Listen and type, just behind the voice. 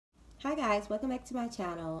Hi guys, welcome back to my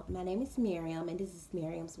channel. My name is Miriam and this is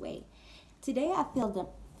Miriam's Way. Today I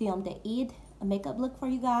filmed the Eid makeup look for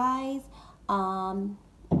you guys.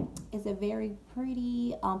 It's a very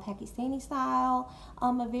pretty Pakistani style,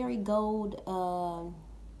 a very gold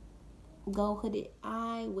hooded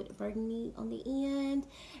eye with burgundy on the end.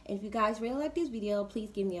 And if you guys really like this video, please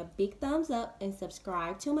give me a big thumbs up and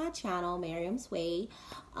subscribe to my channel, Miriam's Way.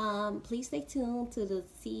 Please stay tuned to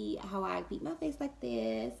see how I beat my face like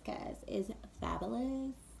this, because it's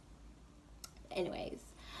fabulous. Anyways,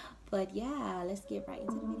 but yeah, let's get right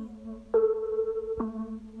into the video.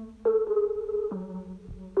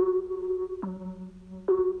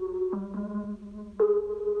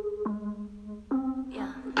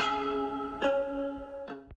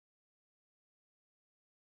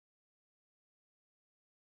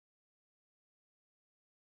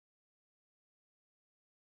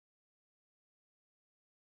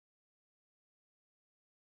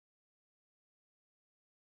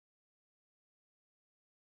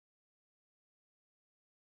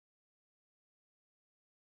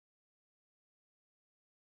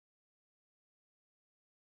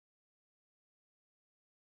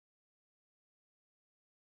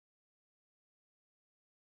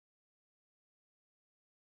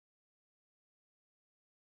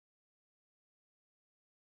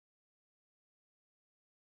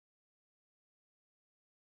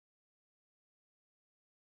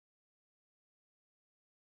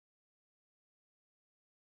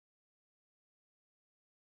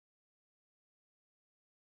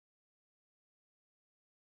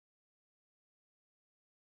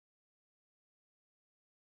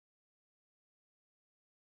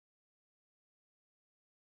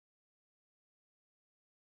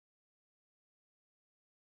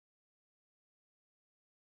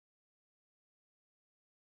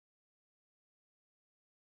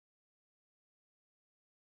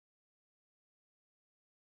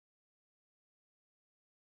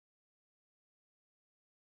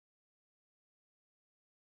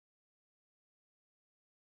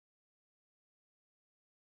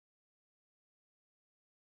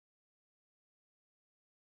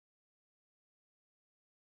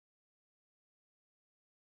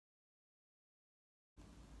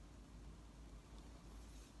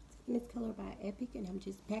 This color by Epic, and I'm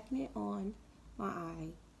just packing it on my eye.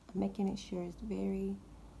 I'm making it sure it's very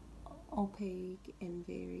opaque and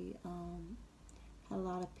very had a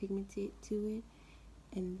lot of pigmented to it.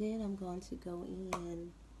 And then I'm going to go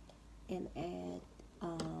in and add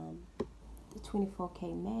the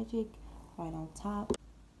 24K Magic right on top.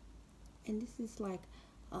 And this is like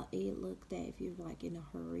a look that if you're like in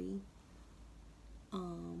a hurry,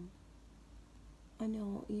 I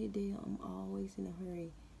know either day I'm always in a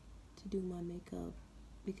hurry to do my makeup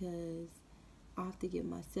because I have to get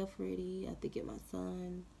myself ready. I have to get my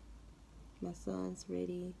son's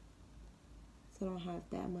ready, so I don't have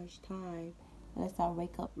that much time unless I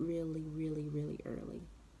wake up really early.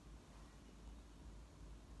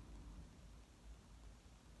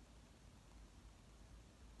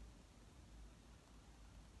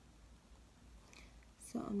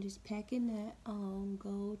 So I'm just packing that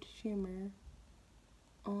gold shimmer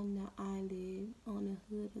on the eyelid, on the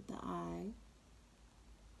hood of the eye.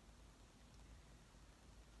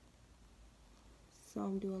 So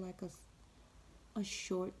I'm doing like a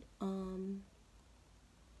short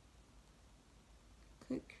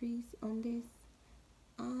cut crease on this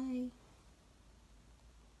eye.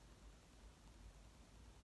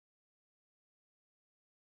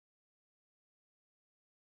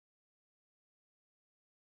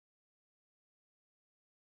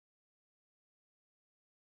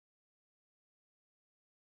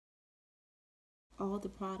 All the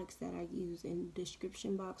products that I use in the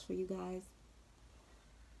description box for you guys.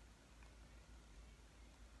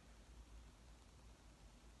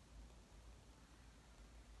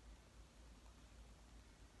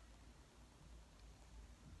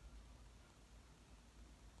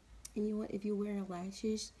 And you want, if you're wearing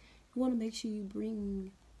lashes, you want to make sure you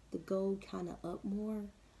bring the gold kind of up more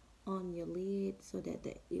on your lid so that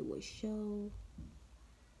it will show.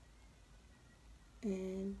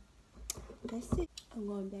 And that's it. I'm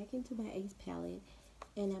going back into my Ace palette,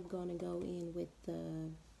 and I'm going to go in with the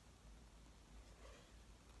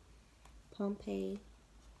Pompeii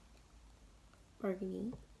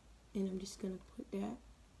Burgundy, and I'm just going to put that,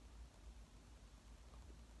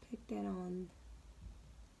 pick that on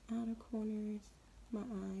outer corners of my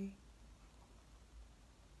eye.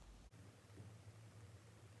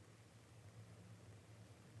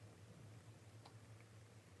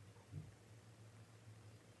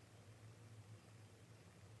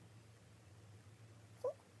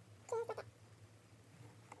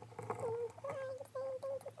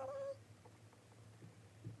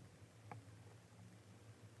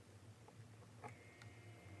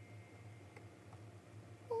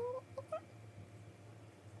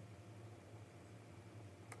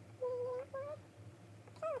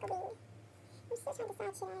 trying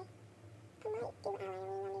to decide, I might do eyeliner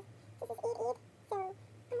on this. This is Eid, so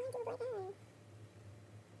I might do a black eyeliner.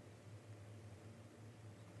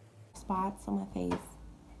 Spots on my face.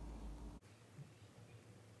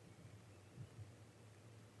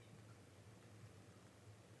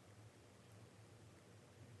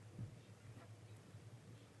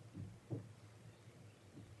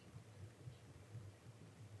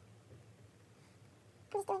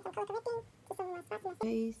 I'm just doing some color correcting to some of my spots on my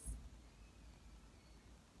Face.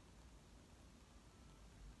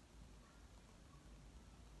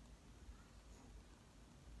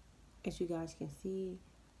 As you guys can see,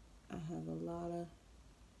 I have a lot of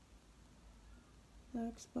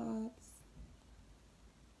dark spots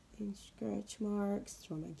and scratch marks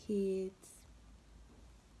from my kids.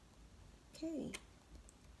 Okay,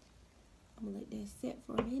 I'm gonna let that set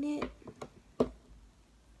for a minute.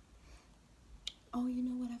 Oh, you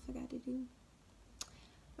know what I forgot to do?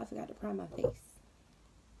 I forgot to prime my face.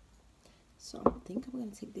 So I think I'm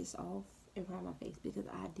gonna take this off and prime my face because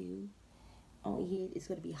I do. On Eid, it's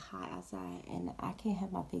gonna be hot outside and I can't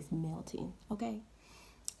have my face melting. Okay,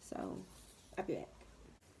 so I'll be back.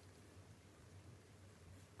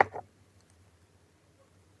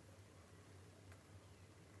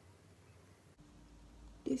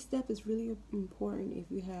 This step is really important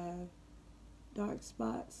if you have dark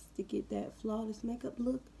spots to get that flawless makeup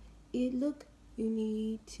look. You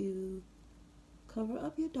need to cover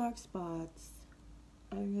up your dark spots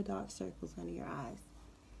and your dark circles under your eyes.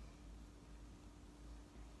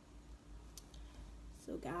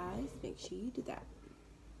 So guys, make sure you do that.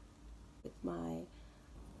 With my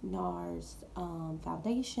NARS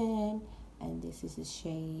foundation, and this is the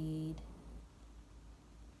shade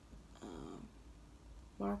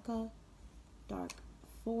Marca Dark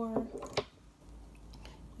 4.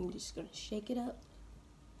 I'm just gonna shake it up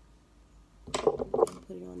and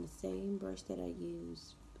put it on the same brush that I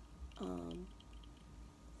used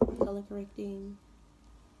color correcting.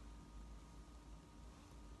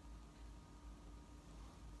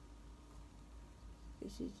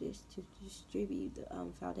 This is just to distribute the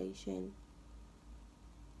foundation.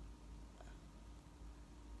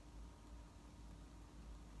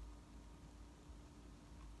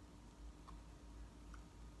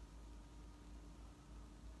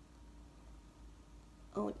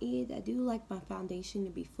 On Eid, I do like my foundation to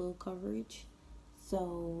be full coverage,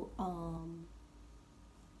 so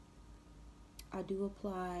I do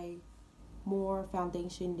apply more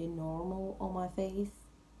foundation than normal on my face.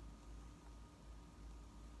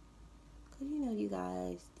 Cause you know, you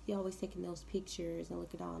guys, you always taking those pictures and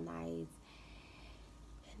looking all nice,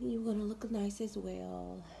 and you're gonna look nice as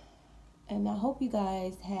well. And I hope you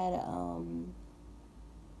guys had a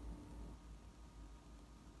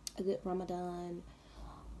good Ramadan.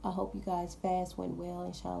 I hope you guys fast went well,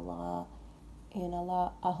 inshallah. And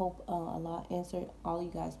I hope Allah answered all you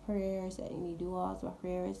guys' prayers, any du'as or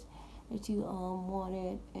prayers that you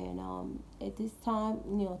wanted. And at this time,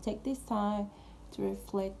 you know, take this time to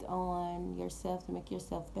reflect on yourself, to make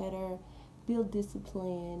yourself better, build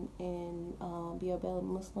discipline, and be a better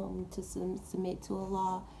Muslim, to submit to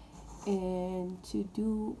Allah, and to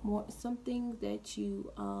do more something that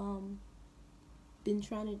you been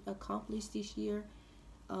trying to accomplish this year.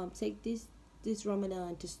 Take this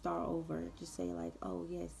Ramadan to start over. Just say like, oh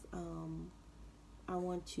yes, I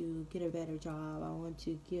want to get a better job. I want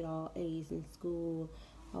to get all A's in school.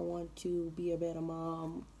 I want to be a better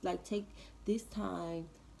mom. Like, take this time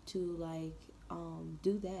to like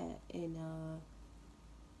do that. And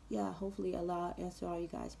yeah, hopefully Allah answer all you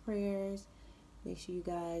guys' prayers. Make sure you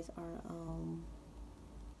guys are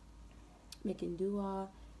making dua,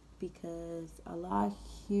 because Allah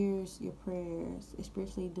hears your prayers,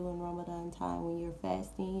 especially during Ramadan time when you're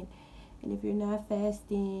fasting. And if you're not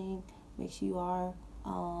fasting, make sure you are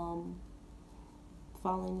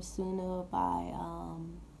following the sunnah by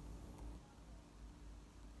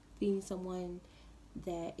feeding someone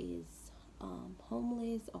that is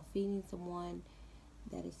homeless, or feeding someone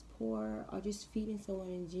that is poor, or just feeding someone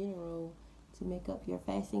in general to make up your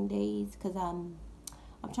fasting days. Because I'm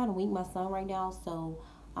trying to wean my son right now, so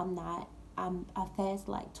I fast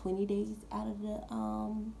like 20 days out of the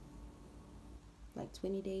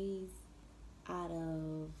 20 days out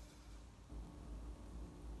of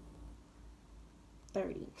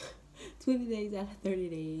 30 20 days out of 30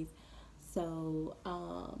 days. So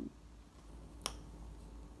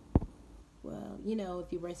well, you know,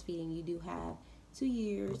 if you're breastfeeding, you do have 2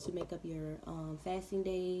 years to make up your fasting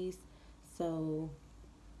days. So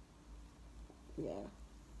yeah.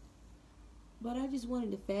 But I just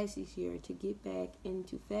wanted to fast this year to get back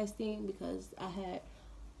into fasting, because I had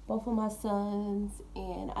both of my sons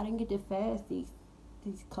and I didn't get to fast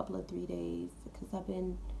these couple of 3 days because I've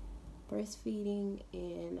been breastfeeding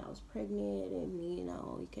and I was pregnant, and you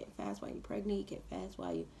know, you can't fast while you're pregnant, you can't fast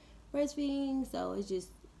while you're breastfeeding, so it's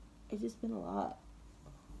just been a lot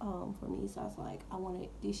for me. So I was like, I want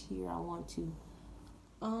it this year, I want to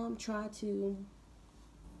try to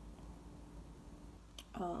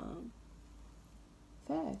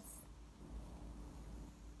fast.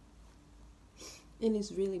 And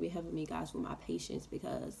it's really been helping me, guys, with my patience,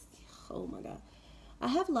 because oh my god, I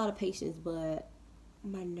have a lot of patience, but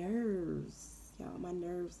my nerves, y'all, my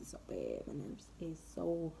nerves is so bad. My nerves is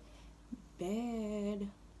so bad.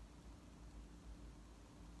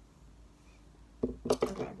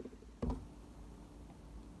 Okay.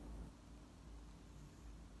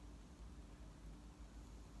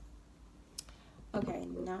 Okay,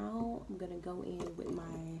 now I'm gonna go in with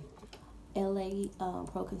my LA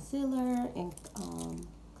Pro Concealer and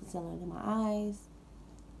concealer in my eyes.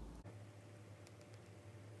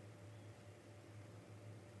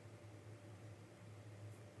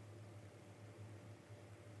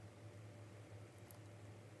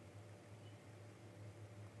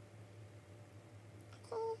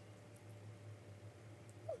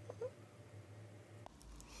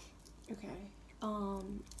 Okay.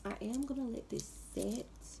 I am gonna let this set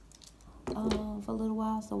for a little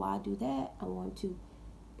while. So while I do that, I want to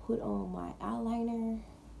put on my eyeliner.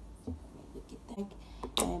 Look at that.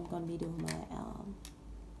 I am gonna be doing my I'm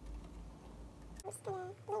just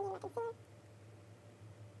gonna blend in my concealer.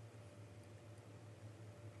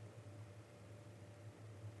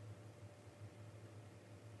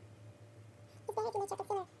 It's better to make your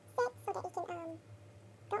concealer set so that it can go on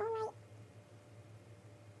right.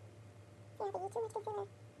 So you don't have to use too much concealer.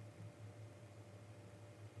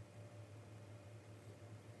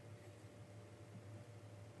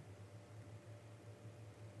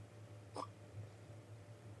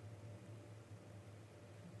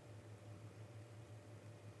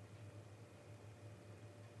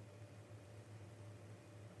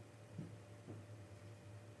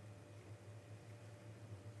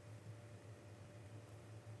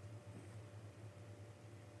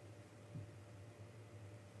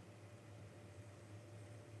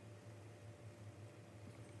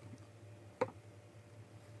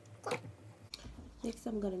 next.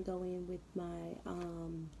 I'm gonna go in with my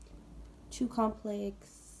True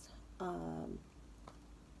Complex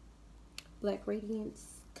Black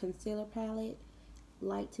Radiance concealer palette,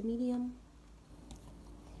 light to medium,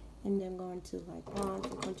 and then I'm going to like bronze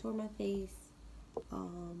and contour my face.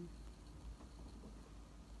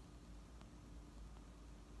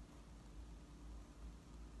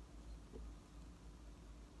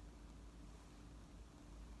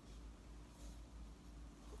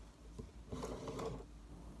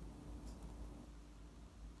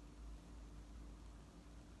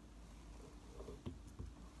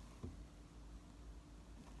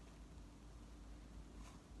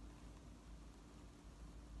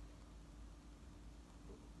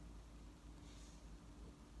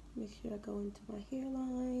 Make sure I go into my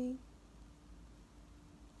hairline.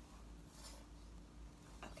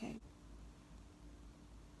 Okay.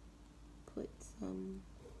 Put some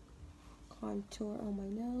contour on my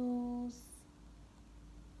nose.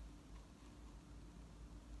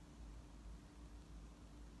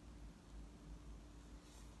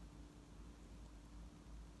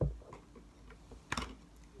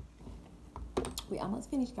 We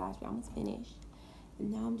almost finished, guys. We almost finished. And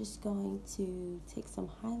now I'm just going to take some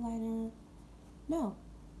highlighter. No.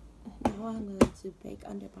 Now I'm going to bake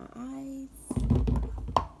under my eyes.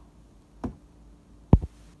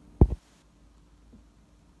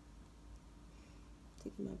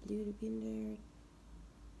 Taking my beauty blender.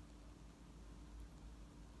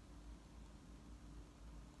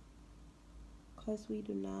 Because we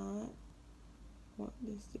do not want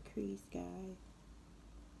this to crease, guys.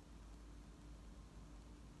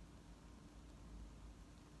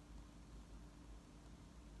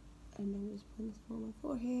 And I'm just putting some on my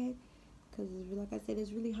forehead because, like I said,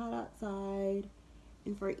 it's really hot outside.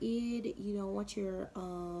 And for Eid, you don't want your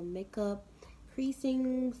makeup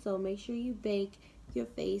creasing, so make sure you bake your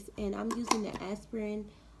face. And I'm using the Aspen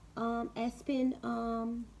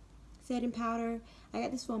setting powder. I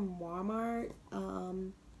got this from Walmart. I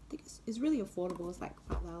think it's really affordable. It's like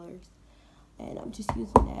 $5, and I'm just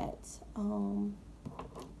using that.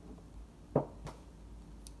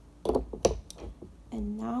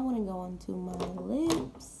 And now I want to go onto my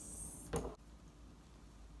lips.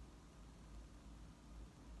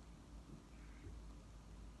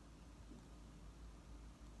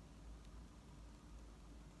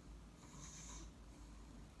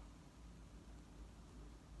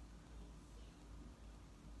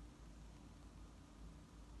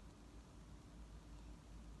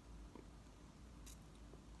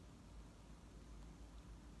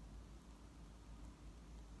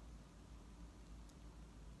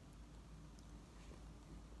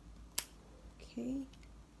 Okay,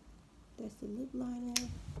 that's the lip liner.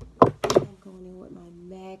 I'm going in with my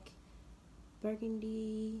MAC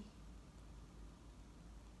Burgundy.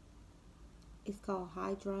 It's called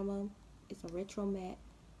High Drama. It's a retro matte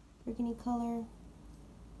burgundy color.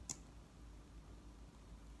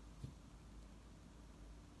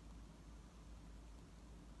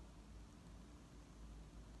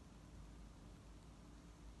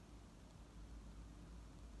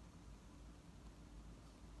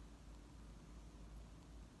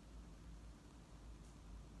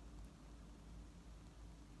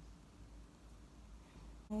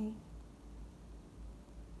 Okay.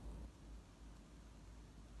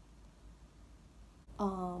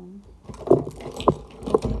 Go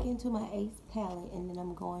back into my Ace palette, and then I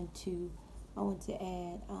want to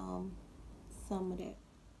add some of that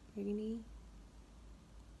burgundy.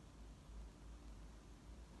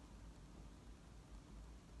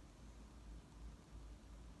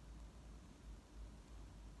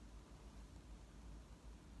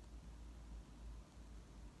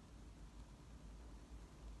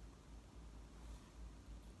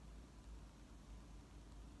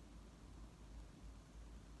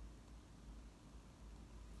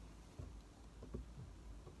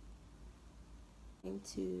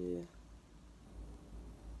 To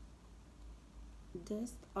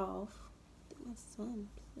dust off. My son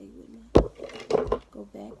play with my. Go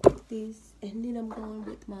back with this, and then I'm going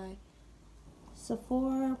with my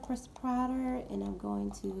Sephora pressed powder, and I'm going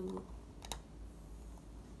to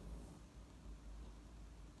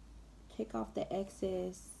take off the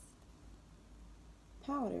excess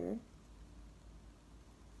powder.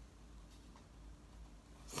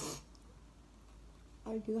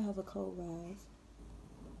 I do have a cold rise.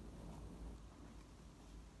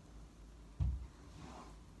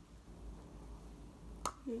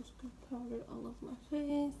 Just got powder all over my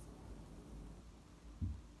face.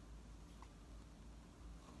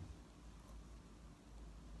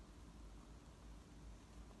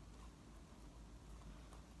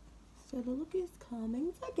 So the look is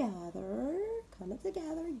coming together. Coming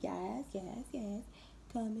together. Yes, yes, yes.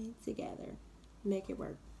 Coming together. Make it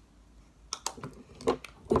work.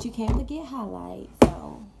 But you can't forget highlight.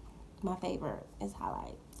 So my favorite is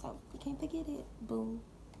highlight. So you can't forget it. Boom.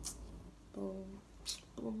 Boom.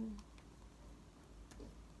 Boom.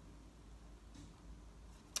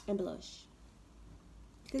 And blush.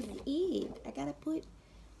 Because I gotta put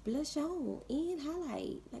blush on and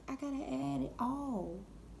highlight. Like, I gotta add it all.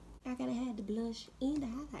 I gotta have the blush and the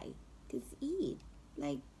highlight. Because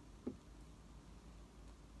like,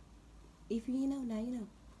 if you know, now you know.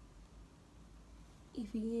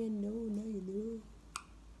 If you didn't know, now you know.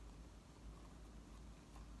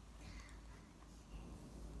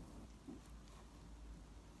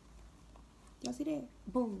 Y'all see that?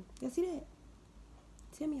 Boom. Y'all see that?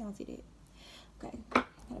 Tell me y'all see that. Okay. Gotta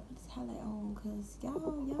put this highlight on because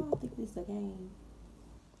y'all think this is a game.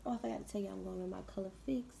 Oh, I forgot to tell you I'm going with my Color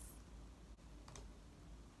Fix.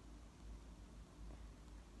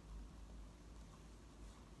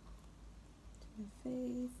 To my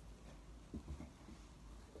face.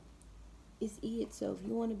 It's it. So if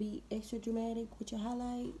you want to be extra dramatic with your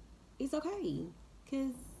highlight, it's okay.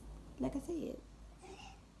 Because, like I said,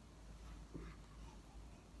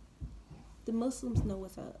 the Muslims know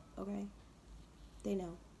what's up, okay? They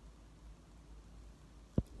know.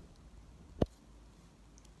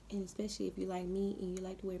 And especially if you like me and you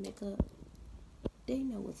like to wear makeup, they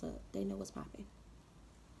know what's up. They know what's popping.